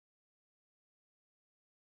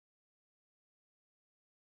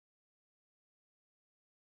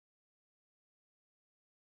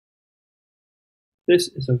This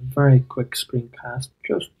is a very quick screencast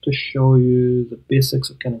just to show you the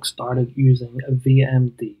basics of getting started using a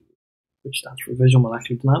VMD, which stands for Visual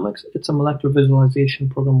Molecular Dynamics. It's a molecular visualization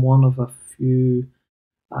program, one of a few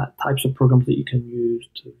types of programs that you can use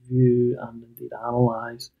to view and indeed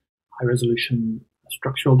analyze high resolution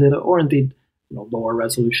structural data, or indeed lower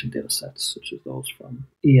resolution data sets such as those from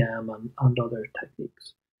EM and other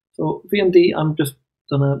techniques. So VMD, I'm just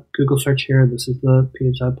done a Google search here. This is the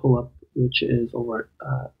page I pull up, which is over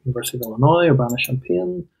at University of Illinois,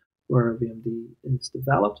 Urbana-Champaign, where VMD is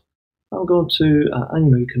developed. I'm going to,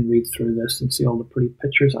 and you can read through this and see all the pretty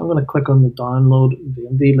pictures. I'm going to click on the download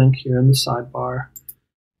VMD link here in the sidebar,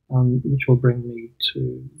 which will bring me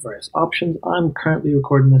to various options. I'm currently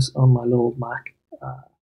recording this on my little Mac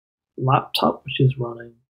laptop, which is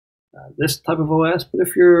running this type of OS. But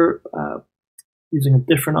if you're using a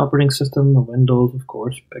different operating system, the Windows, of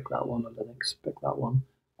course, pick that one, or Linux, pick that one.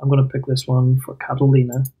 I'm going to pick this one for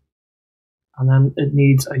Catalina. And then it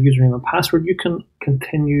needs a username and password. You can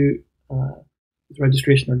continue with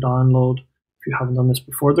registration or download if you haven't done this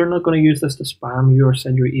before. They're not going to use this to spam you or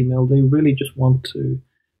send you an email. They really just want to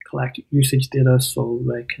collect usage data so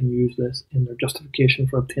they can use this in their justification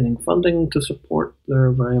for obtaining funding to support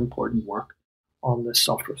their very important work on this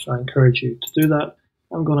software. So I encourage you to do that.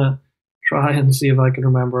 I'm going to try and see if I can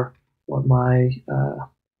remember what my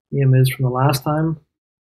name is from the last time.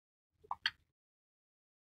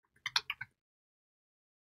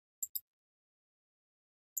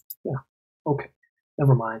 Yeah, okay,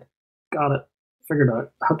 never mind. Got it, figured out.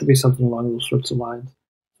 It had to be something along those sorts of lines.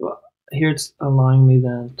 So here it's allowing me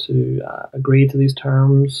then to agree to these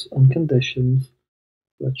terms and conditions,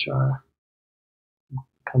 which are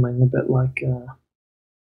becoming a bit like a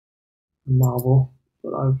novel,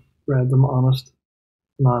 but I've read them honest.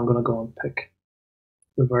 Now I'm going to go and pick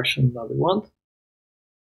the version that we want.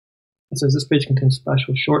 It says this page contains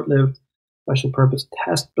special short-lived, special purpose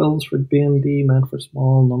test builds for VMD meant for a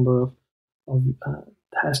small number of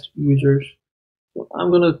test users. So I'm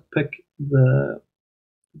going to pick the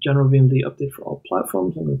general VMD update for all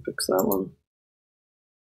platforms. I'm going to fix that one.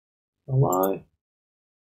 Allow.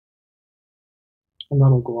 And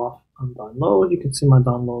that'll go off and download. You can see my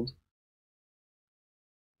download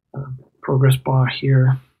progress bar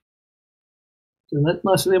here.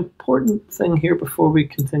 Now, so the important thing here before we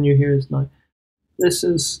continue here is now, this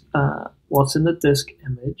is what's in the disk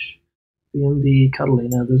image. VMD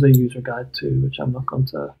Catalina, there's a user guide too, which I'm not going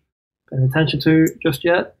to pay any attention to just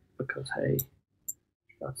yet, because hey,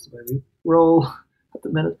 that's the way we roll at the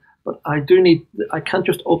minute. But I can't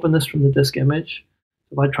just open this from the disk image.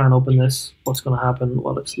 If I try and open this, what's going to happen?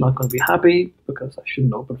 Well, it's not going to be happy, because I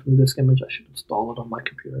shouldn't open from the disk image. I should install it on my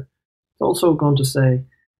computer. It's also going to say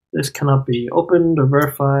this cannot be opened or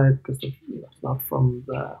verified because it's not from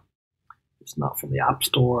the App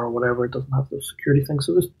Store or whatever. It doesn't have those security things.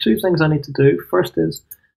 So there's two things I need to do. First is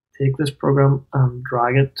take this program and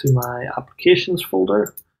drag it to my applications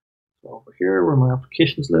folder. So over here where my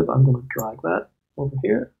applications live, I'm going to drag that over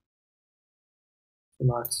here. So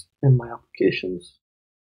now it's in my applications.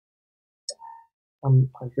 I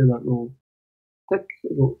hear that little tick.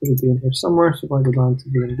 It'll be in here somewhere. So if I go down to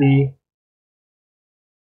VMD,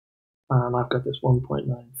 and I've got this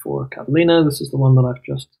 1.94 Catalina. This is the one that I've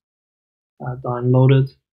just downloaded.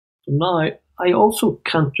 So now I also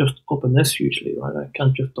can't just open this usually, right? I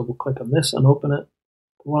can't just double click on this and open it.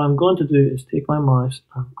 But what I'm going to do is take my mouse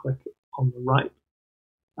and click on the right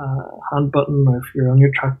hand button, or if you're on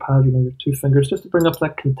your trackpad, your two fingers, just to bring up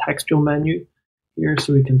that contextual menu here,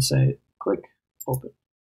 so we can say click, open.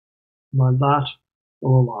 Now that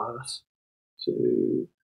will allow us to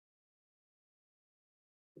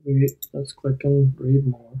read. Let's click and read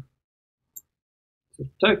more. So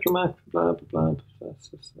protect your Mac, blah blah blah,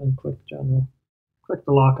 and click general. Click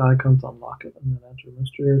the lock icon to unlock it, and then enter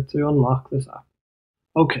administrator to unlock this app.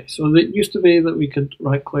 Okay, so it used to be that we could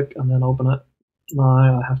right click and then open it.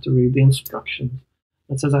 Now I have to read the instructions.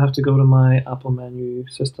 It says I have to go to my Apple menu,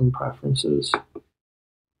 system preferences.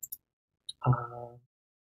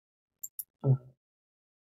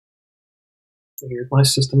 So here's my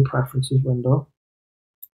system preferences window.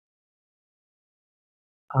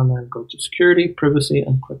 And then go to security, privacy,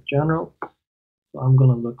 and click general. So I'm going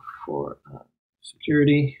to look for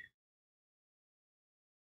security.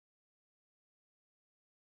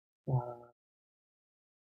 You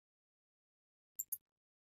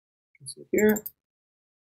can see here.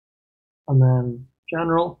 And then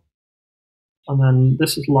general. And then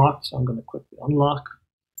this is locked, so I'm going to click the unlock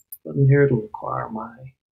button here. It'll require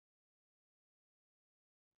my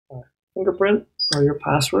fingerprint or your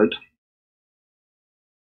password.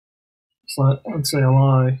 So I'd say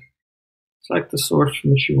allow Select the source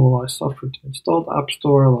from which you will allow software to be installed. App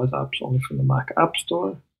Store allows apps only from the Mac App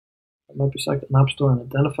Store. It might be select an App Store and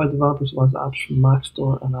identified developers allows apps from Mac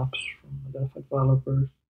Store and apps from identified developers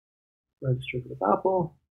registered with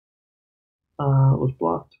Apple. It was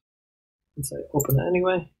blocked. And say open it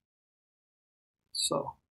anyway.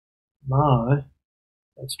 So now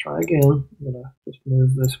let's try again. I'm gonna just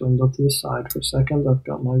move this window to the side for a second. I've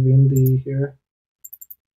got my VMD here.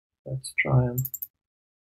 Let's try and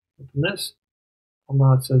open this. And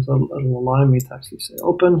now it says it'll allow me to actually say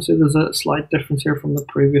open. See, there's a slight difference here from the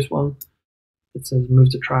previous one. It says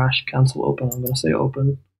move to trash, cancel open. I'm going to say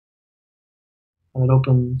open. And it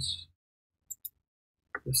opens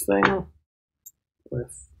this thing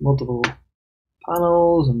with multiple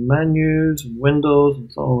panels and menus and windows, and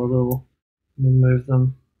it's all a little. Let me move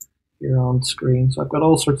them here on screen. So I've got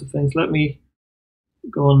all sorts of things. Let me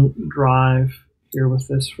go and drive here with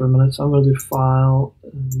this for a minute. So I'm going to do file,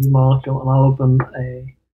 new molecule, and I'll open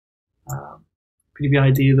a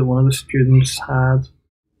PDB-ID that one of the students had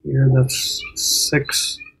here. That's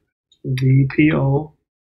 6VPO.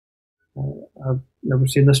 I've never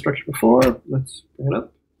seen this structure before. Let's bring it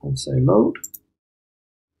up and say load.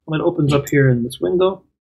 And it opens up here in this window.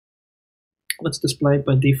 It's displayed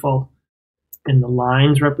by default in the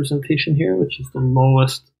lines representation here, which is the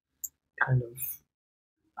lowest kind of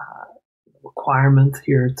requirement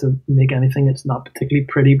here to make anything. It's not particularly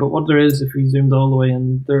pretty, but what there is, if we zoomed all the way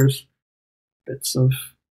in, there's bits of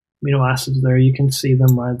amino acids there. You can see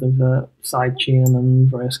them, right? There's a side chain and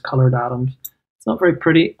various colored atoms. It's not very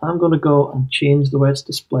pretty. I'm going to go and change the way it's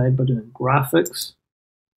displayed by doing graphics,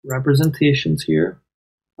 representations here,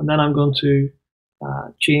 and then I'm going to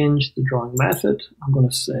change the drawing method. I'm going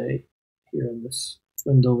to say here in this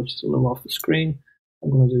window, which is a little off the screen, I'm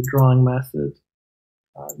going to do drawing method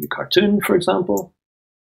new cartoon, for example.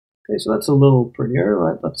 Okay, so that's a little prettier,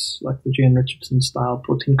 right? That's like the Jane Richardson style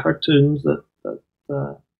protein cartoons that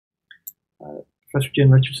Professor Jane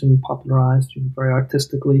Richardson popularized very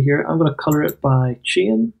artistically here. I'm going to color it by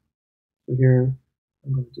chain. So here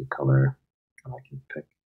I'm going to do color, and I can pick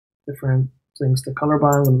different things to color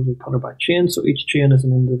by. I'm going to do color by chain. So each chain is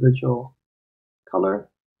an individual color.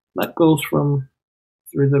 That goes from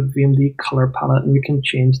through the VMD color palette, and we can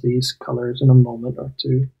change these colors in a moment or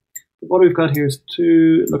two. But what we've got here is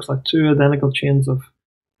it looks like two identical chains of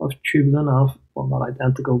tubulin alpha. Well, not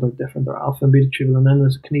identical, they're different. They're alpha and beta tubulin, and then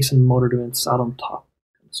there's a kinesin motor doing sat on top,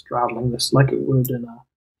 straddling this like it would in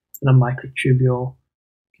a microtubule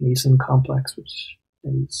kinesin complex, which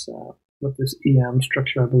is what this EM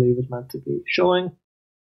structure, I believe, is meant to be showing.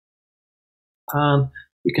 And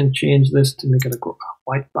we can change this to make it a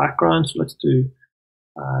white background. So let's do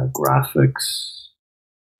graphics,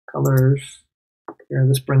 colors. Here,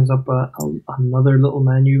 this brings up another little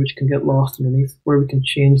menu which can get lost underneath, where we can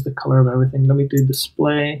change the color of everything. Let me do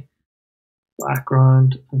display,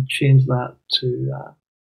 background, and change that to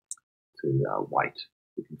white.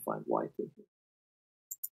 You can find white in here.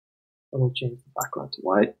 That'll change the background to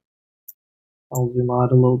white. I'll zoom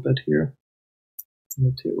out a little bit here.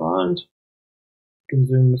 Rotate around. You can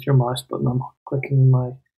zoom with your mouse button. I'm clicking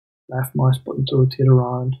my left mouse button to rotate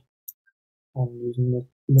around. I'm using the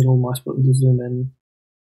middle mouse button to zoom in,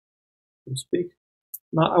 so to speak.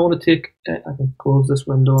 Now I want to take, I can close this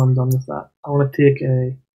window, I'm done with that. I want to take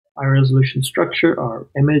a high resolution structure or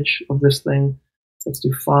image of this thing. Let's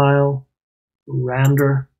do file,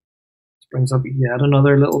 render. This brings up yet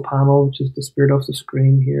another little panel which is disappeared off the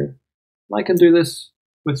screen here. And I can do this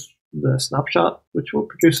with the snapshot, which will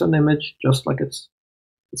produce an image just like it's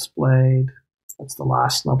displayed. That's the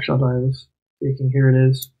last snapshot I was taking. Here it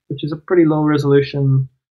is, which is a pretty low resolution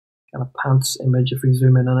kind of pants image if we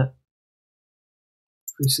zoom in on it.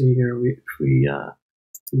 If we see here, if we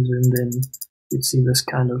zoomed in, you'd see this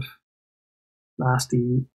kind of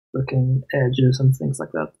nasty looking edges and things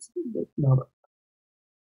like that. Not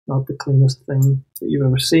the cleanest thing that you've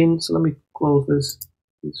ever seen. So let me close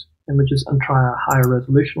these images and try a higher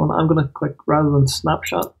resolution one. I'm going to click, rather than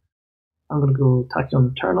snapshot, I'm going to go Tachyon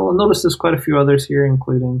Internal, and notice there's quite a few others here,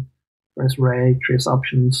 including various ray trace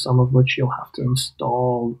options, some of which you'll have to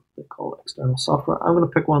install. They call it external software. I'm going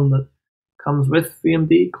to pick one that comes with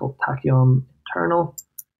VMD called Tachyon Internal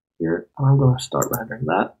here, and I'm going to start rendering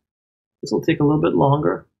that. This will take a little bit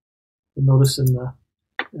longer. You'll notice in the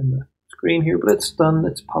screen here, but it's done.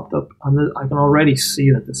 It's popped up, and I can already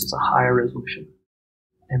see that this is a higher resolution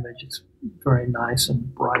image. It's very nice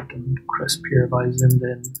and bright and crisp here. If I zoomed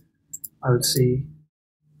in, I would see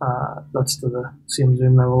that's to the same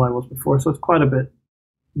zoom level I was before, so it's quite a bit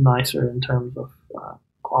nicer in terms of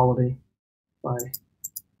quality if I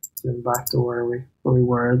zoom back to where we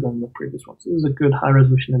were than the previous one. So this is a good high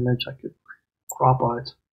resolution image. I could crop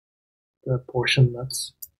out the portion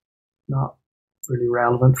that's not really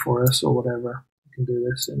relevant for us or whatever. You can do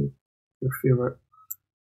this in your favorite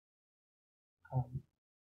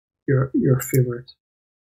your favorite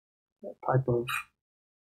type of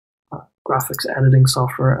graphics editing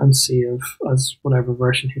software and save as whatever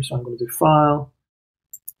version here. So I'm going to do File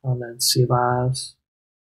and then Save As.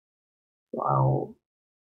 File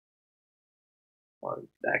or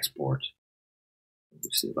export.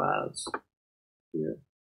 Save As here.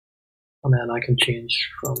 And then I can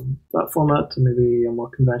change from that format to maybe a more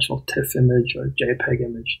conventional TIFF image or JPEG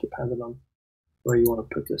image, depending on where you want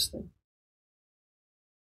to put this thing.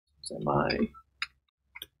 So my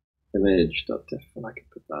image.tiff, and I can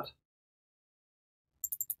put that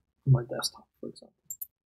on my desktop, for example.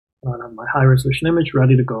 And I have my high resolution image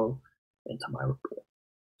ready to go into my report.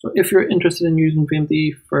 So if you're interested in using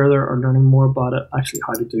VMD further or learning more about it, actually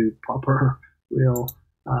how to do proper, real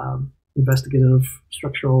investigative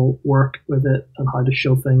structural work with it and how to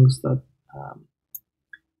show things that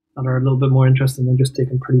that are a little bit more interesting than just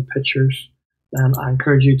taking pretty pictures, then I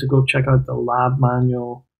encourage you to go check out the lab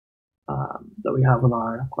manual that we have on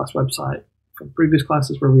our class website from previous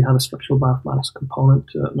classes where we had a structural mathematics component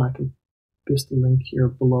to it, and I can paste the link here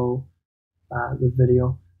below the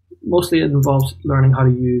video. Mostly it involves learning how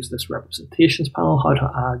to use this representations panel, how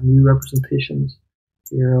to add new representations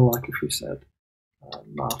here, like if we said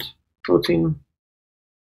not protein,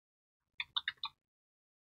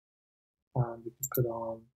 and we can put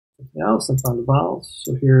on something else and find the vowels.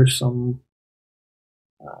 So here's some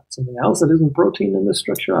something else that isn't protein in this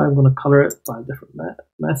structure. I'm going to color it by a different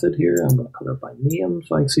method here. I'm going to color it by name.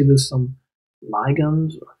 So I can see there's some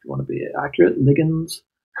ligands, or if you want to be accurate, ligands,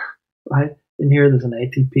 right? In here, there's an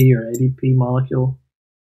ATP or ADP molecule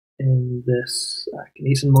in this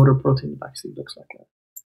kinesin motor protein. It actually looks like a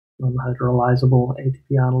non-hydrolyzable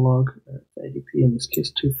ATP analog, ADP, in this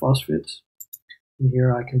case 2 phosphates. And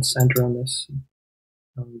here I can center on this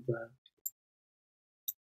and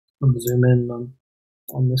zoom in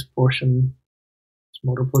on this portion, this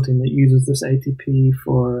motor protein that uses this ATP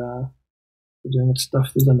for doing its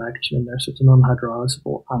stuff. There's a nitrogen in there, so it's a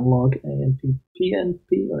non-hydrolyzable analog, ANP,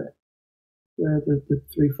 PNP, or where the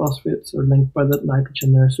 3 phosphates are linked by that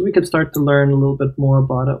nitrogen there. So we could start to learn a little bit more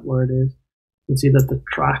about it, where it is. You can see that the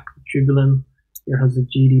track, the tubulin, here has a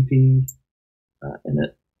GDP in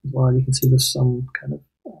it as well. You can see there's some kind of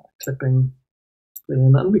clipping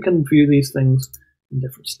playing, and we can view these things in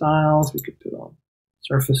different styles. We could put on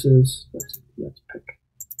surfaces. Let's pick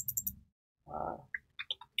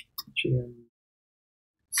chain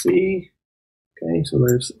C. Okay, so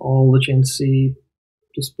there's all the chain C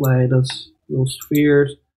displayed as little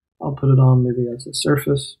spheres. I'll put it on maybe as a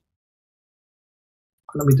surface.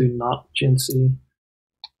 Let me do not chain C.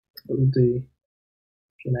 Let me do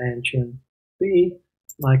chain A and chain B.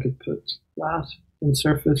 And I could put that in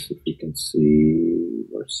surface. If you can see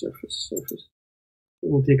where surface. It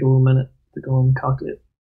will take a little minute to go and calculate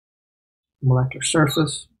molecular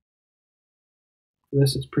surface.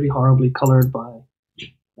 This is pretty horribly colored by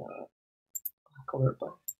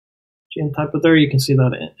chain type, but there you can see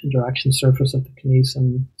that interaction surface that the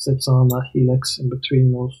kinesin sits on, that helix in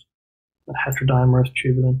between those, that heterodimerase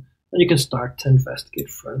tubulin. And you can start to investigate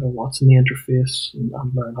further what's in the interface and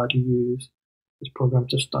learn how to use this program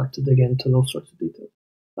to start to dig into those sorts of details.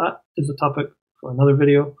 That is a topic for another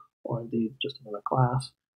video, or indeed just another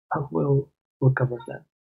class, and we'll cover it then.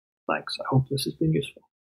 Thanks. I hope this has been useful.